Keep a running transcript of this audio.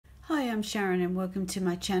Hi, I'm Sharon and welcome to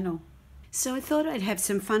my channel. So I thought I'd have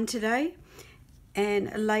some fun today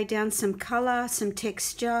and lay down some colour, some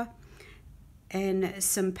texture and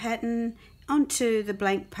some pattern onto the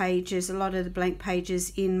blank pages, a lot of the blank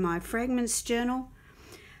pages in my Fragments journal.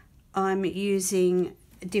 I'm using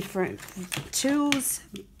different tools,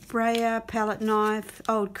 brayer, palette knife,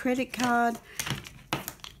 old credit card,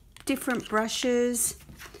 different brushes.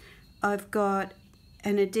 I've got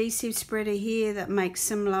an adhesive spreader here that makes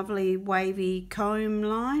some lovely wavy comb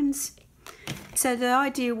lines. So the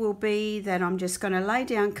idea will be that I'm just going to lay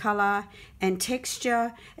down colour and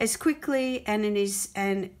texture as quickly and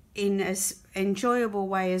in as enjoyable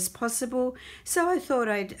way as possible. So I thought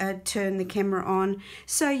I'd turn the camera on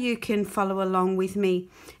so you can follow along with me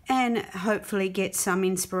and hopefully get some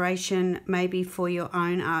inspiration maybe for your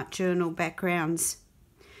own art journal backgrounds.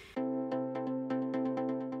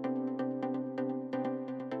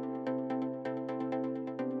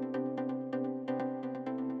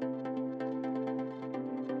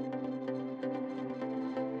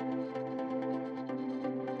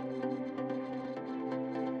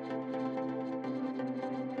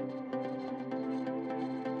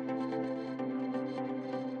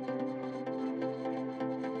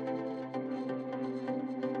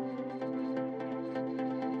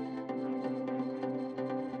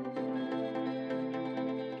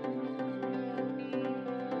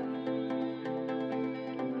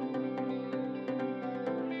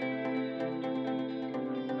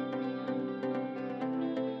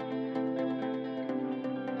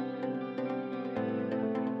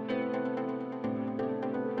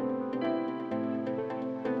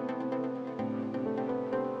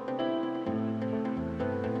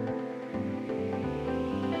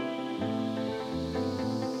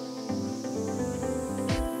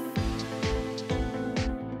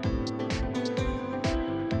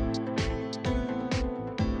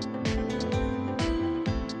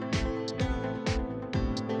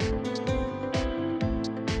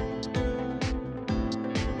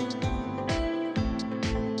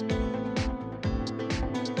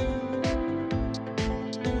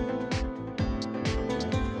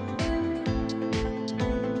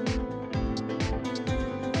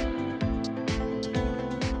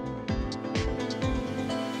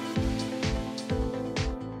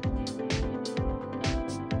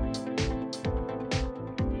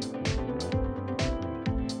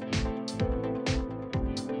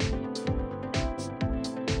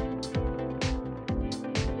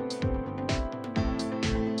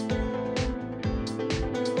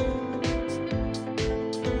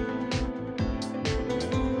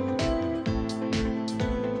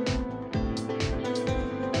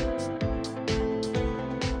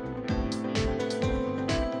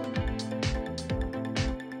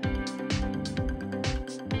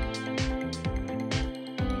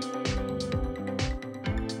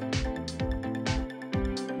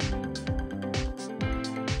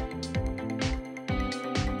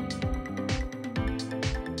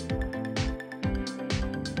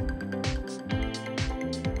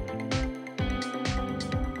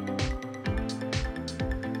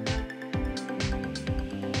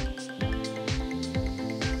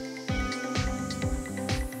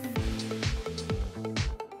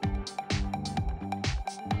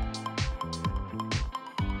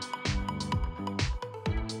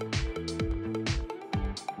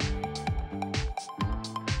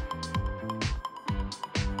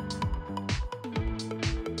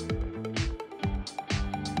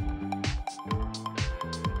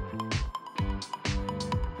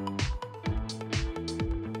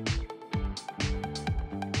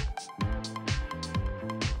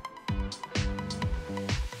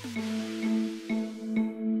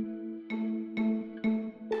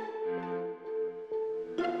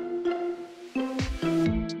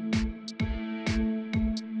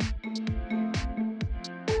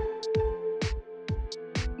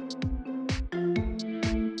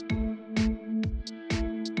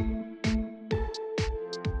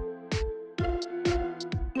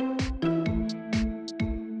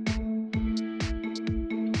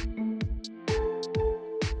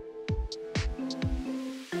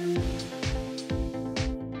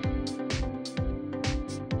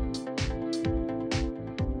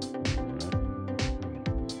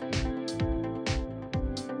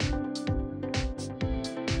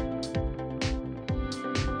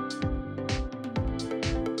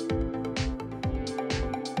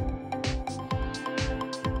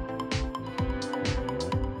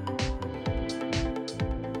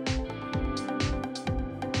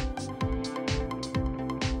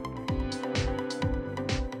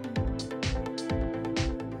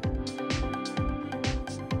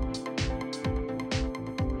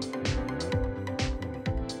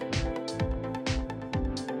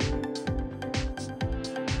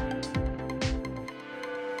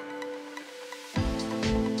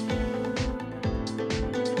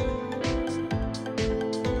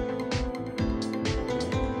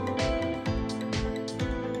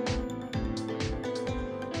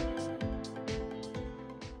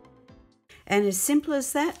 And as simple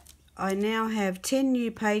as that, I now have 10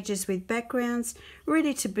 new pages with backgrounds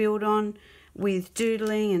ready to build on with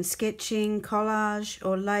doodling and sketching, collage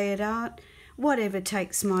or layered art, whatever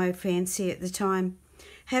takes my fancy at the time.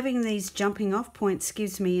 Having these jumping off points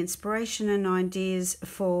gives me inspiration and ideas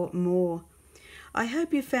for more. I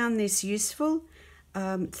hope you found this useful.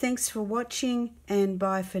 Thanks for watching and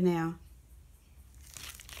bye for now.